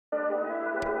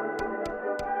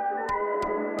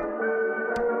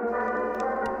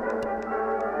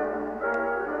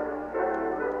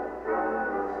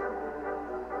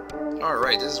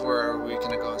Alright, this is where we're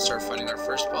gonna go and start fighting our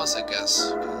first boss, I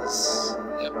guess.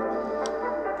 Yep.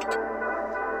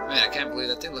 Man, I can't believe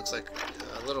that thing looks like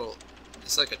a little...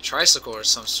 It's like a tricycle or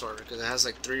some sort, because it has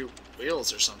like 3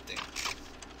 wheels or something.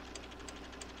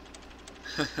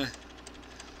 But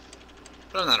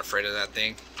I'm not afraid of that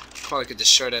thing. Probably could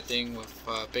destroy that thing with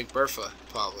Big Bertha,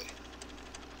 probably.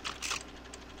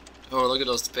 Oh, look at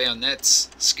those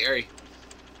bayonets. Scary.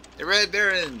 The Red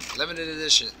Baron, limited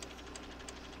edition.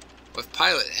 With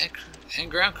pilot and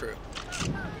ground crew.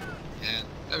 And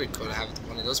that'd be cool to have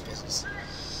one of those puzzles.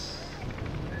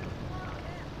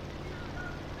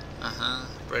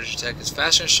 British attack is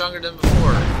faster and stronger than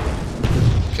before.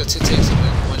 Kill 2 tanks in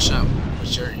one shot,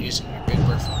 which are using your Big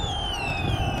Bertha.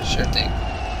 Sure thing.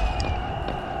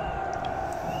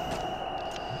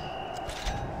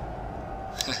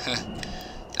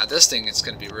 Now this thing is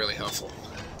going to be really helpful.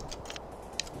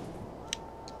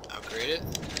 Upgrade it.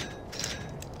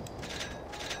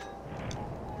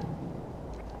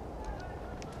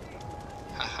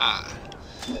 Haha.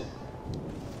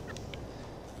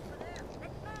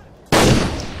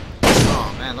 Oh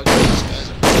man, look at these guys.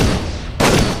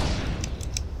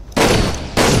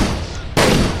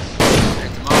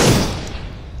 Break them off.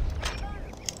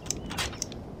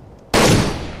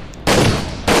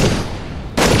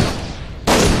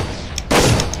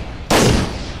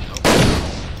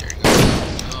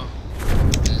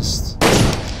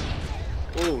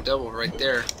 Double right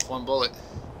there, 1 bullet.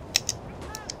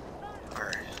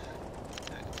 Alright,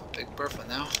 I can put Big Bertha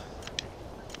now.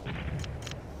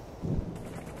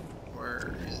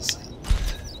 Where is it?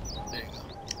 There you go.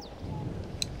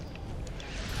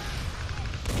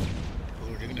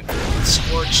 Ooh, they're gonna get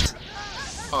scorched.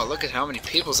 Oh, look at how many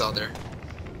people's out there.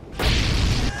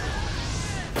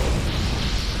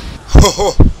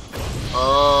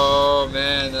 Oh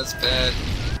man, that's bad.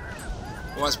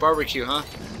 Who wants barbecue, huh?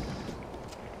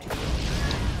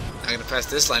 Not gonna pass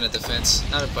this line of defense,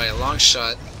 not by a long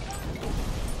shot.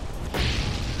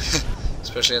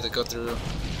 Especially have to go through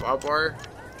barbed wire.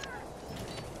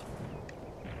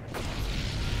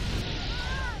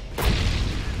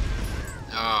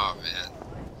 Oh man,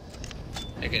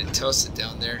 they're getting toasted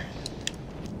down there.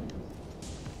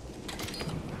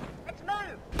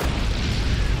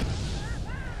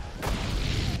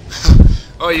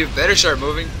 Oh, you better start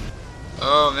moving.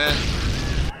 Oh man.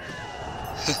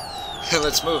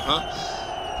 Let's move, huh?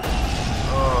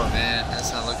 Oh man,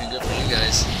 that's not looking good for you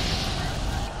guys.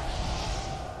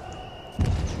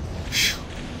 Whew.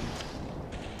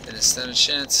 Didn't stand a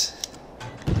chance.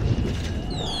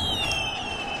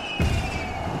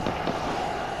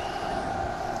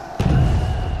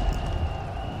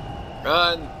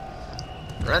 Run!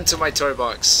 Run to my toy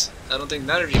box. I don't think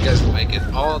none of you guys will make it.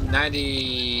 All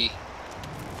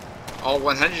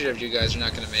 100 of you guys are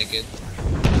not going to make it.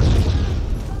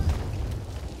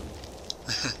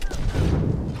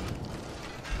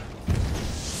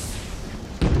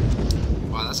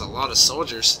 Wow, that's a lot of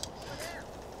soldiers.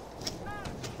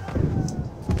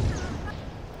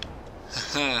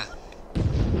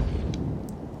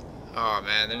 Oh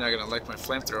man, they're not gonna like my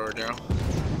flamethrower, Daryl.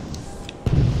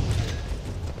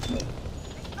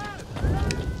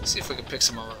 See if we can pick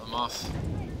some of them off.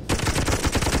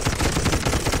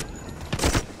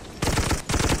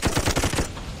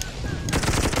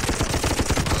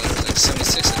 Oh, there's like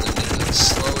 76 of them. They're like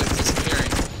slowly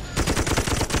disappearing.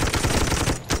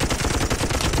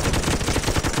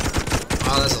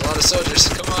 Wow, that's a lot of soldiers.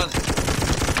 Come on.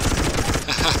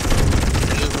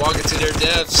 They're just walking to their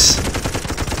deaths.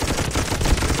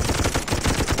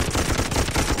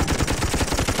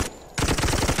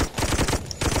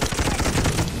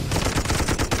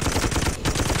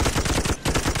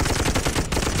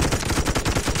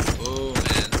 Oh,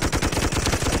 man.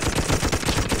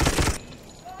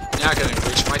 You're not gonna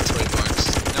reach my toy box.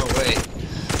 No way.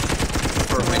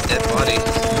 Or my dead body.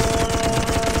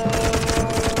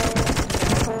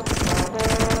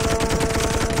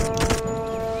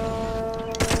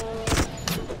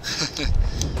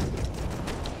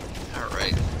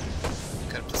 Alright.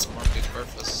 Gotta put some more Big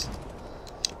Berthas.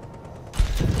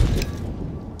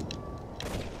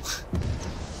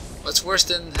 What's worse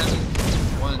than having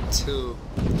 1, 2,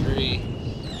 3,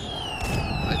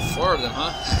 like 4 of them,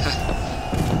 huh?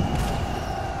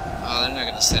 Oh, they're not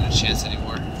gonna stand a chance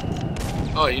anymore.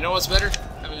 Oh, you know what's better?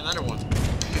 Having another one.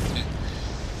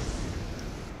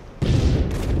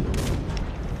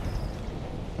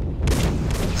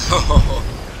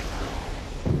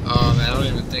 Oh man, I don't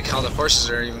even think how the horses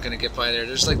are even gonna get by there.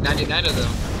 There's like 99 of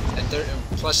them, and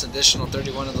plus additional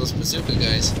 31 of those bazooka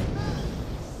guys.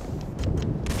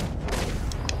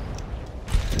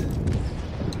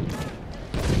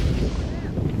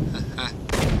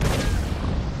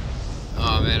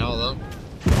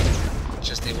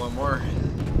 Just need one more.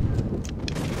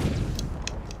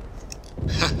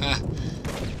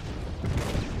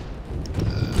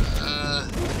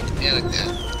 Yeah, like that.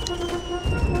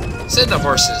 Send the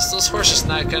horses. Those horses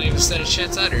not gonna even stand a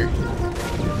chance either.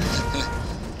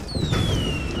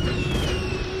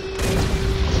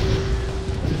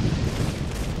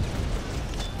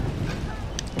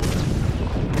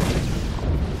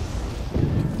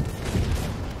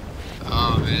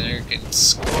 Oh man, they're getting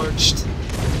scorched.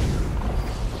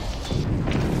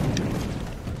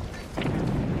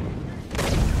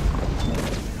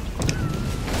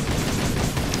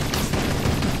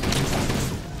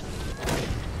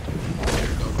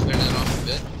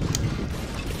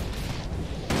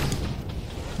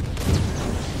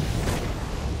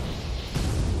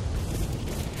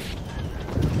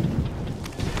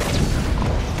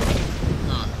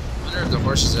 The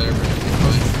horses are ever going to get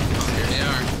going. Oh, here they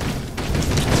are.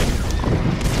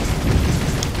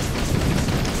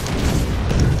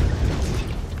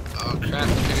 Oh crap,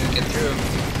 they're going to get through.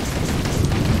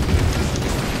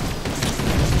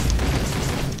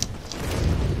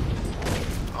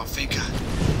 Oh, thank God.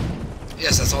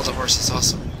 Yes, that's all the horses.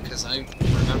 Awesome. Because I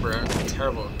remember I'm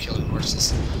terrible at killing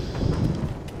horses.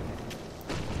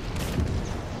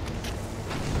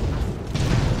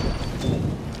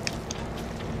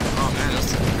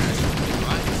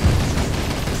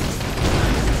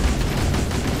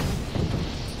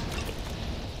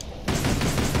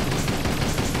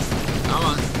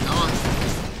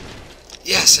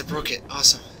 Yes, I broke it.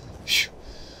 Awesome.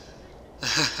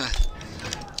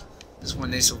 This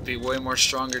one needs to be way more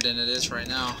stronger than it is right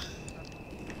now.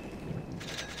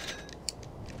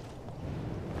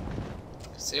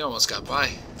 See, almost got by.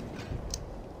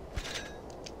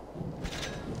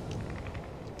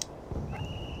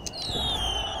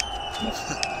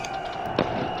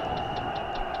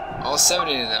 All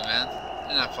 70 of them, man.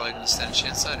 They're not probably going to stand a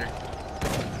chance either.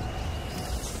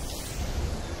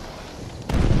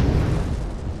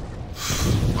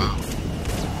 Wow.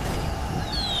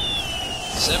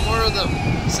 Send more of them.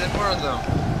 Send more of them.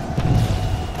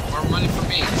 More money for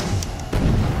me.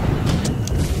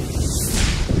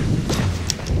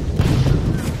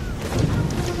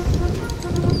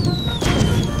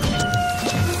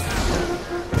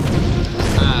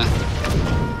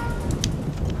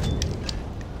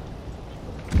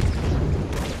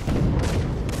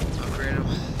 Upgrade them.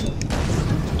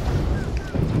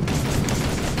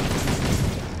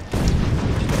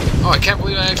 Oh, I can't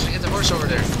believe I actually hit the horse over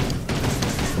there.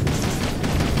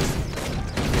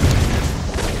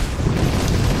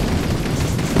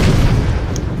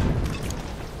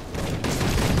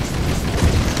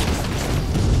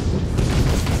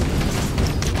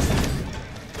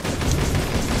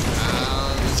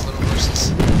 These little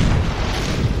horses.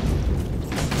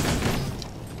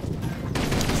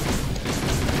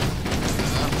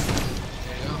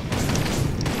 There you go.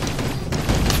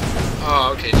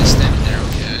 Oh, okay, just standing there.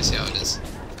 Okay, I see how it is.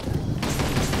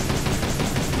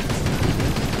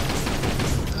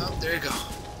 Oh, there you go.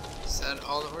 Is that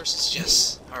all the horses?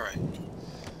 Yes. Alright.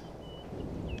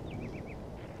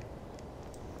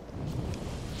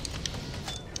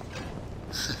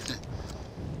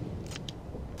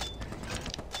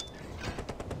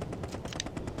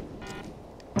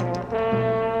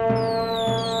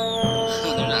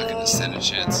 They're not going to stand a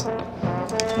chance.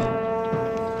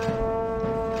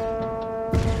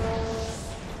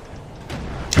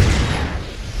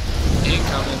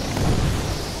 Incoming.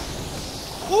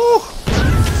 Woo!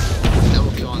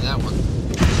 Double kill on that one.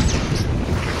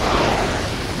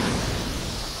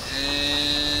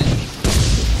 And...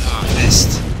 oh,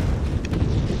 missed.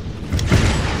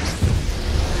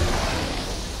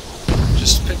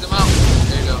 Just pick them out.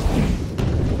 There you go.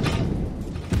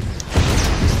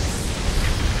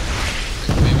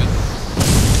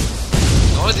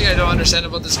 The only thing I don't understand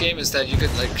about this game is that you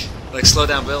could like slow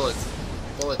down bullets.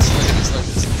 Look at this, look at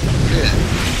this. Look at that.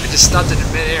 I just stopped it in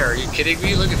midair. Are you kidding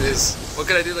me? Look at this. What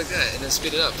could I do like that? And then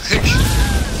speed it up.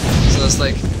 So it's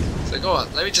like, oh,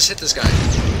 let me just hit this guy.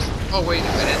 Oh wait a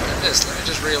minute, I missed. Let me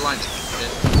just realign it.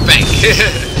 And bang!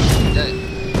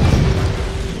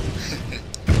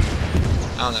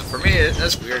 I don't know. For me,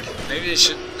 that's weird. Maybe they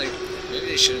should maybe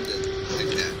they shouldn't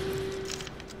think that.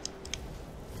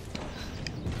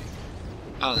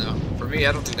 I don't know. For me,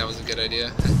 I don't think that was a good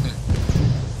idea.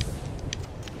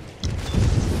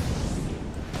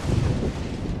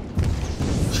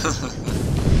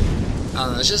 I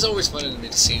don't know. It's just always fun to me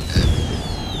to see that.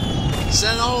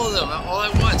 Send all of them all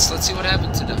at once. Let's see what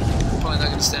happened to them. Probably not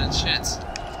going to stand a chance.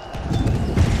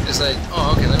 It's like,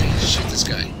 oh, okay, let me shoot this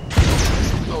guy.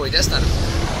 Oh wait, that's not a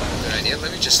good idea.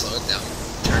 Let me just slow it down,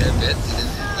 turn it a bit, and then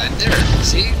land there.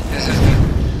 See?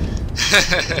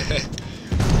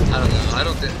 I don't know. I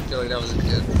don't feel like that was a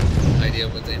good idea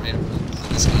what they made on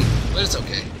this game, but it's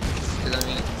okay. Because I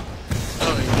mean, I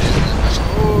don't even use it that much.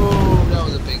 Oh, that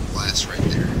was a big blast right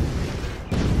there.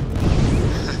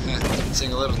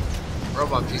 Seeing a little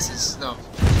robot pieces. No,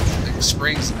 like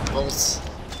springs and bolts.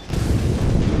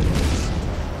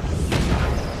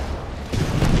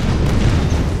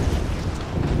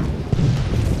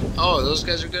 Oh, those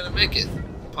guys are gonna make it.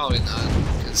 Probably not,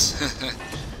 because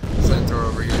flamethrower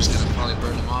over here is gonna probably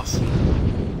burn them off.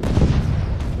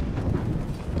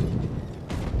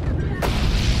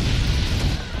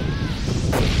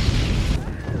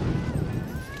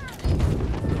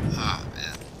 Ah,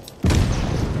 man.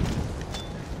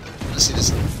 I wanna see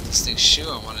this thing shoe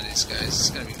on one of these guys. It's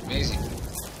gonna be amazing.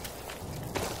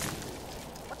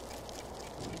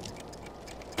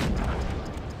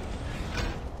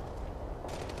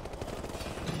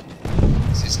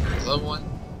 Low one,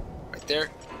 right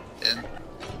there, then,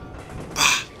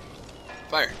 bah,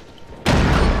 fire.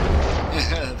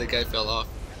 The guy fell off.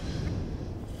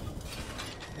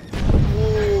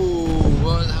 Ooh,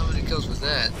 what? How many kills was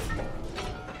that?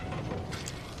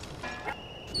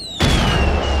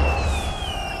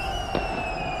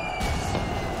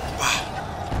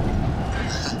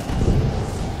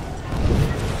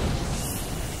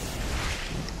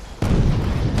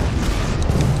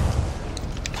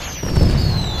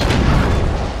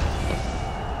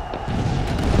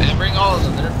 All of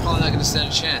them, they're probably not going to stand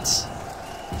a chance.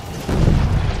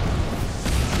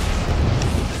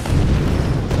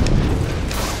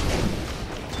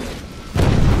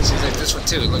 Seems like this one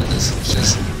too, look at this, it's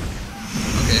just,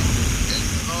 okay,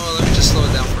 oh, let me just slow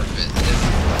it down for a bit.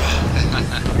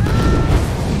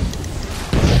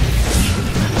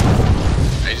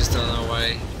 I just don't know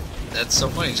why that's so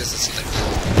funny, just to see like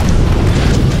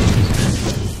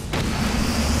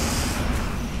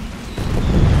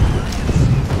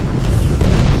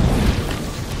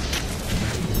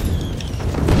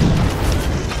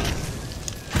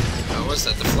what's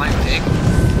that, the flying pig?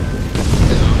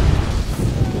 No.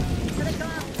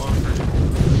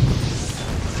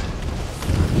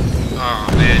 Oh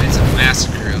man, it's a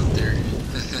massacre out there.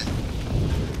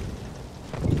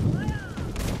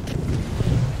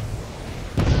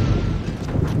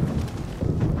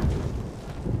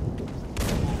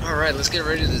 Alright, let's get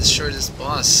ready to destroy this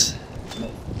boss.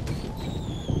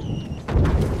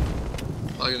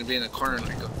 Probably gonna be in the corner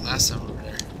like last time over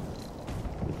there.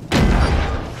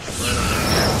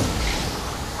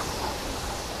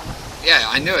 Yeah,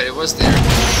 I knew it. It was there.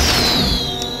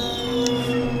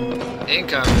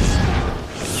 Incoming.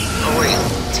 Oh wait.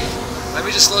 Let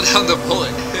me just slow down the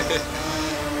bullet.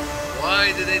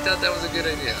 Why did they thought that was a good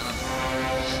idea? I don't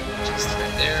know. Just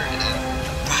right there and then.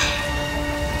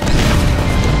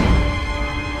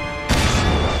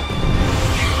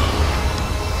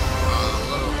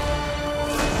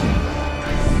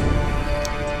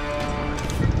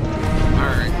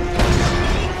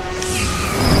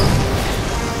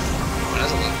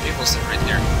 Right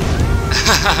there.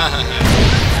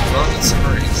 Loaded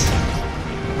submarines.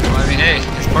 Well, I mean, hey,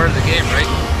 it's part of the game, right?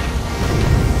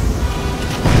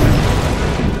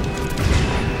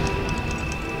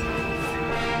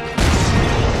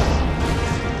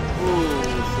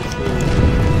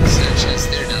 Ooh. Is that a chance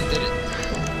there? Now, did it?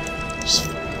 Just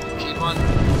keep on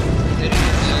hitting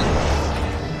it, man.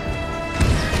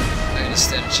 I just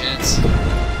stand a chance.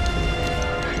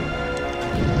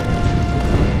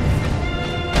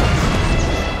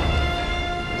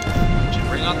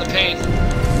 On the pain.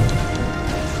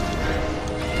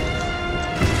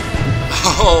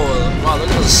 Oh, wow, look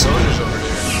at those soldiers over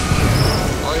there.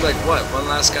 Only like, what, one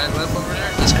last guy left over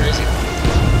there? That's crazy.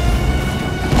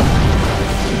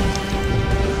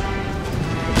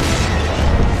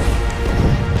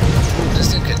 Ooh, this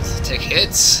thing could take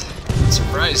hits. I'm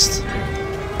surprised.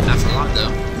 Not for long,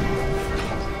 though.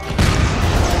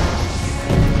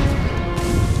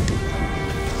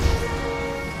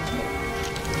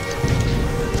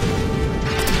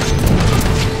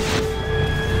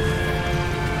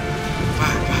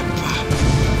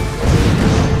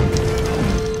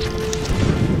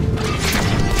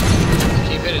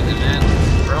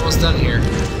 Done here.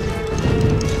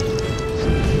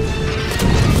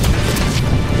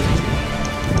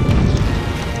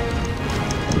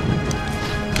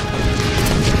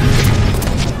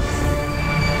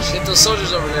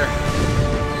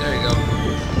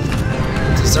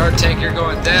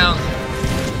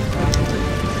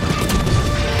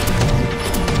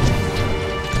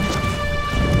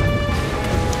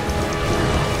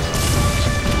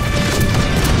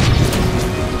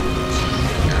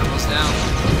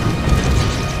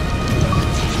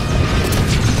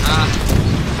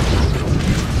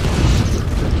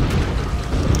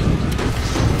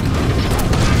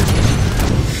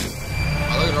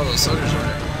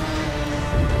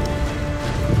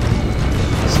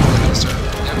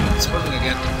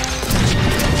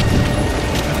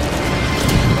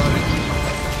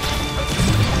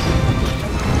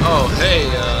 Hey,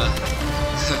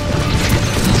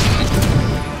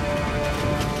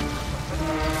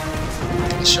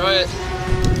 destroy it.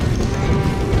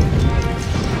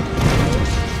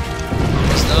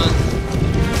 Almost done.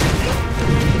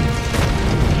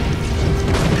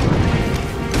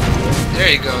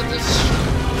 There you go.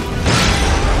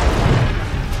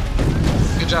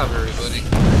 Good job, everybody.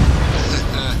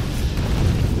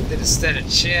 Didn't stand a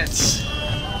chance.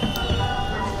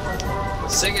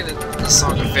 Singing the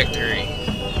song of victory.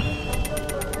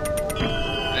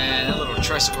 Man, that little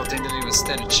tricycle thing didn't even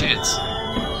stand a chance.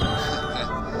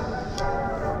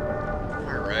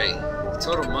 Alright.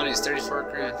 Total money is 34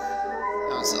 grand.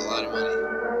 That was a lot of money.